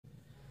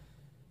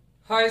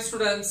Hi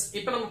students,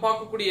 இப்போ நம்ம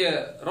பார்க்கக்கூடிய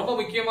ரொம்ப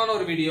முக்கியமான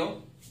ஒரு video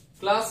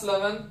class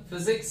 11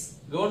 physics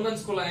government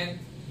school and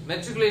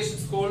matriculation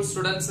school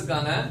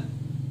studentsக்கான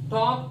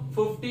top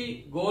 50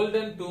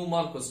 golden 2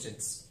 mark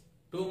questions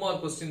 2 mark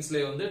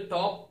questionsல வந்து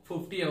top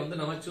 50 வந்து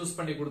நம்ம choose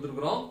பண்ணி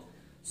கொடுத்திருக்கோம்.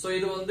 சோ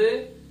இது வந்து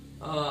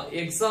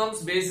exams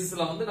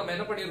basisல வந்து நம்ம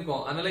என்ன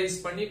பண்ணிருக்கோம்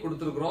அனலைஸ் பண்ணி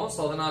கொடுத்திருக்கோம். சோ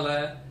அதனால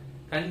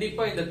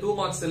கண்டிப்பா இந்த 2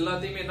 marks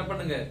எல்லாத்தையுமே என்ன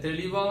பண்ணுங்க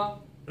தெளிவா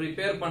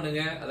prepare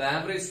பண்ணுங்க. அது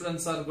average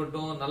students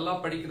இருக்கட்டும் நல்லா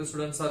படிக்கிற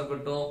students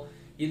இருக்கட்டும்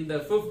இந்த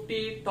 50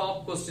 top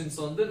questions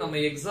வந்து நம்ம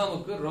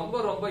எக்ஸாமுக்கு ரொம்ப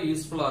ரொம்ப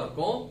யூஸ்ஃபுல்லா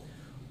இருக்கும்.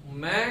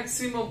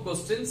 மேக்ஸிமம்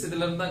questions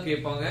இதுல இருந்து தான்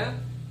கேட்பாங்க.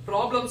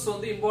 ப்ராப்ளம்ஸ்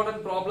வந்து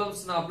இம்பார்ட்டன்ட்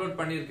ப்ராப்ளம்ஸ் நான் அப்லோட்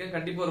பண்ணிருக்கேன்.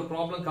 கண்டிப்பா ஒரு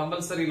ப்ராப்ளம்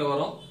கம்பல்சரியில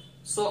வரும்.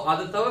 சோ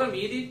அது தவிர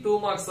மீதி 2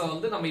 marks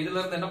வந்து நம்ம இதுல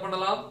இருந்து என்ன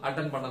பண்ணலாம்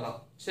அட்டெண்ட் பண்ணலாம்.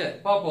 சரி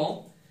பாப்போம்.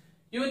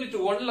 யூனிட்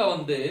 1ல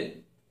வந்து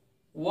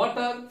what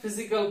are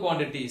physical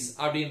quantities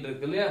அப்படினு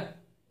இருக்கு இல்லையா,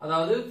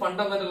 அதாவது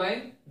fundamental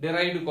and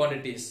derived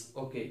quantities.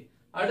 Okay,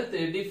 அடுத்து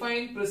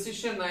define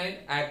precision and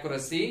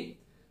accuracy,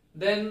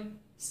 then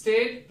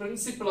state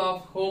principle of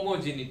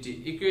homogeneity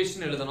equation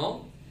எழுதணும்.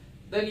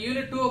 Then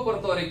unit 2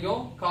 பொறுத்த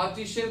வரைக்கும்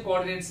Cartesian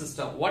coordinate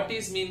system. What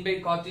is mean by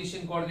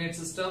Cartesian coordinate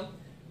system?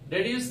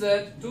 Deduce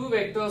that two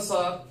vectors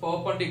are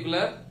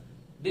perpendicular.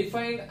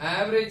 Define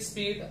average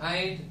speed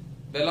and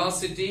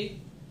velocity.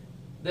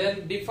 Then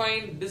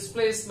define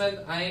displacement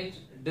and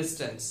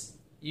distance.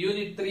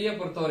 Unit 3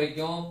 பொறுத்த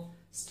வரைக்கும்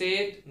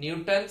state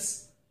newtons.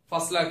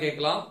 First law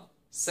கேட்கலாம்,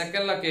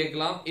 second law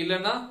கேட்கலாம்,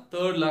 இல்லனா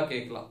third law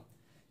கேட்கலாம்.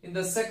 இந்த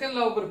second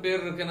law ஒரு பேர்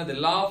இருக்கு, என்னது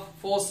law of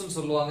force னு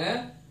சொல்லுவாங்க.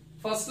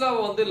 first law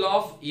வந்து law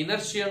of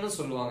inertia னு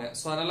சொல்லுவாங்க.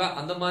 சோ அதனால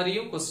அந்த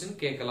மாதிரியும் क्वेश्चन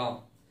கேட்கலாம்.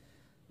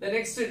 The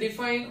next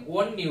define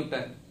 1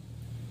 newton.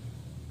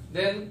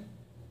 Then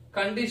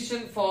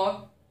condition for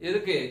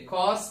இருக்கு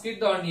car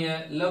skid on a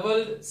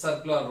leveled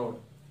circular road.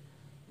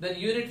 Then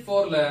unit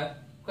 4 ல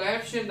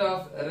coefficient of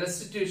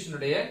restitution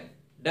உடைய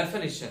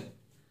definition.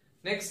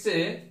 Next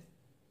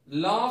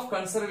law of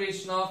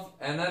conservation of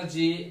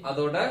energy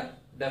அதோட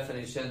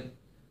definition.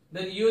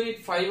 Then unit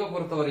 5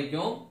 பொறுத்த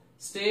வரைக்கும்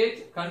state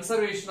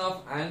conservation of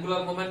angular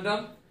momentum,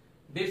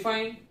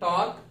 define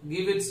torque,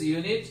 give its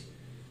unit,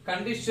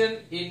 condition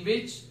in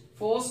which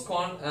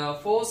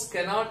force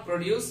cannot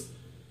produce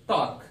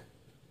torque.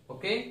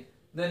 Okay,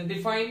 then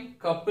define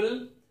couple,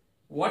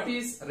 what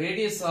is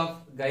radius of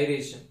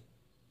gyration.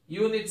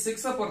 Unit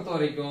 6 பொறுத்த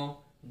வரைக்கும்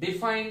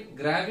define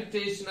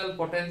gravitational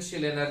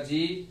potential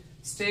energy,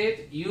 state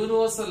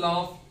universal law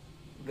of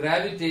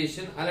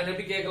gravitation, அல்ல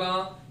எப்படி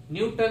கேட்கலாம்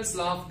Newton's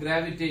law of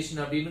gravitation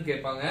அப்படின்னு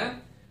கேட்பாங்க.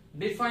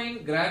 Define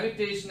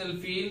gravitational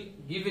field,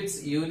 give its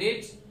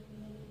unit.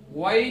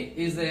 Why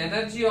is the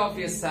energy of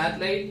a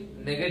satellite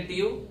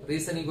negative?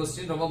 Reasoning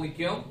question ரொம்ப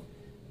முக்கியம்.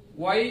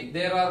 Why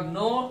there are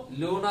no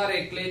lunar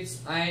eclipse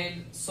and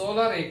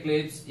solar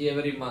eclipse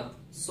every month?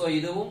 So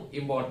இதுவும்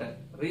important.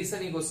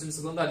 Reasoning questions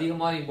க்கு வந்து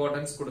அதிகமான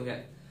importance கொடுங்க.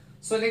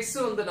 So next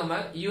வந்து நம்ம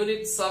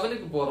unit 7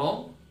 க்கு போறோம்.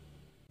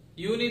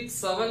 Unit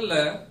 7 ல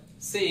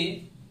see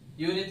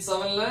unit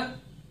 7 ல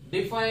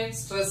define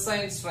stress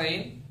and strain,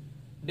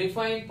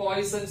 define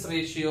Poisson's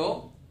ratio.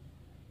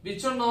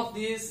 Which one of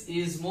these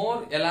is more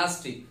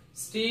elastic,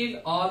 steel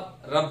or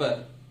rubber?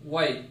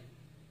 Why?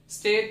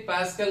 State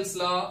Pascal's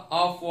law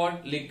of what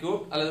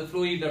liquid அல்லது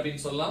fluid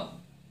அப்படினு சொல்லலாம்.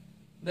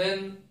 Then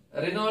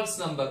Reynolds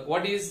number,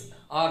 what is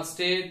or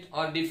state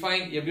or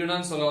define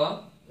எப்படினாலும் சொல்லலாம்.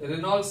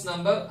 Reynolds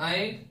number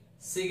and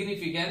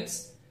significance.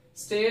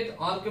 State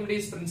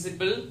Archimedes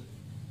principle.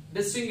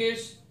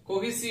 Distinguish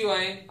cohesive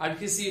and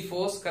adhesive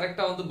force.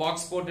 கரெக்ட்டா வந்து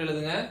box போட்டு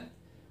எழுதுங்க.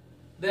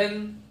 Then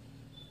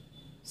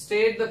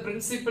state the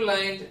principle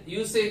and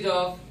usage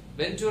of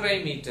Venturi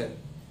meter.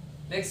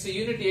 Next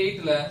unit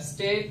 8 ல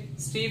state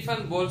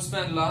Stephen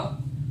Boltzmann law,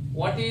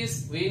 what is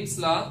Wien's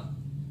law,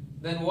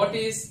 then what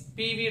is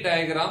PV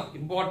diagram,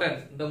 important,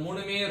 இந்த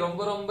மூணுமே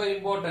ரொம்ப ரொம்ப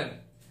important.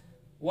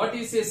 What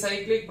is a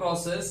cyclic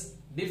process,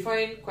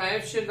 define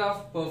coefficient of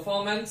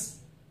performance,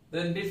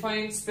 then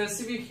define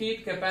specific heat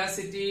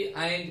capacity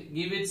and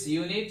give its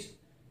unit,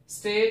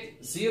 state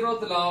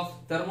zeroth law of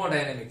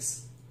thermodynamics.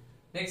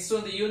 Next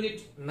on the unit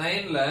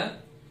 9 ல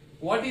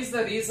what is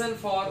the reason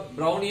for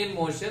Brownian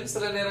motion,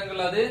 சில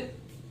நேரங்கள் அது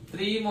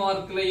 3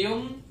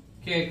 மார்க்லயும்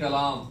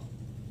கேட்கலாம்.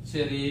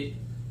 சரி,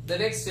 the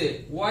next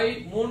why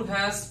moon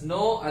has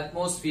no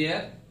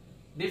atmosphere,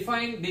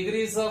 define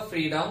degrees of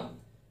freedom.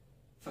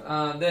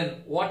 Then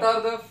what are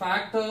the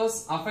factors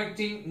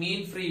affecting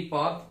mean free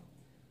path,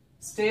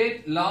 state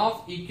law of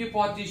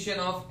equipartition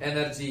of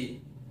energy.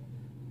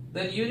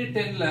 Then unit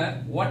 10 ல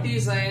what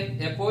is an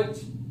epoch,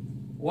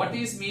 what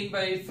is mean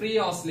by free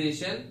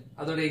oscillation,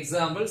 அதோட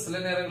example சில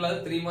நேரங்கள் அது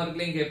 3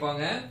 மார்க்லயும்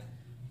கேட்பாங்க.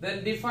 Then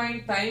define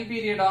time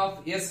period of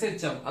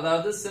SHM,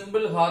 அதாவது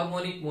simple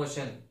harmonic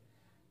motion.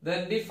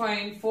 Then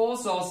define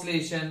forced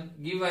oscillation,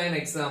 give an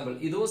example.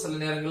 இதுவும் சில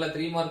நேரங்கள்ல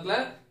 3 மார்க்ல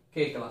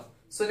கேட்கலாம்.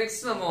 So next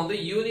நம்ம வந்து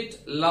unit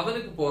 11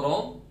 க்கு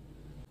போறோம்.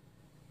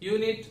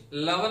 Unit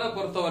 11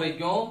 பொறுத்த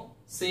வரைக்கும்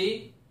see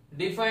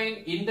define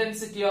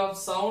intensity of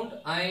sound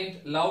and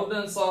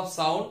loudness of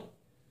sound.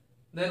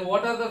 Then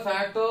what are the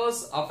factors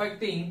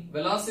affecting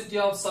velocity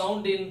of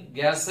sound in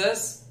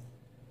gases?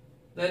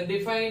 then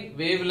define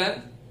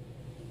wavelength,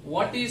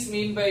 what is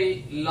mean by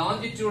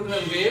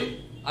longitudinal wave,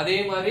 அதே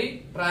மாதிரி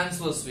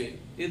transverse wave.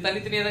 இது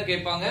தனித்தனியா தான்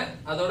கேட்பாங்க,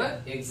 அதோட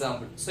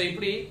example. So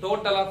இப்படி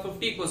டோட்டலா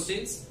 50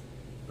 questions,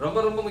 ரொம்ப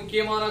ரொம்ப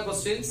முக்கியமான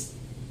क्वेश्चंस.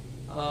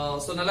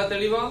 சோ நல்லா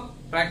தெளிவா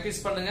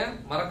பிராக்டீஸ் பண்ணுங்க.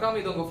 மறக்காம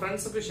இது உங்க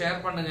ஃப்ரெண்ட்ஸ்க்கு ஷேர்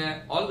பண்ணுங்க.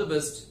 All the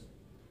best.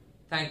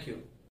 Thank you.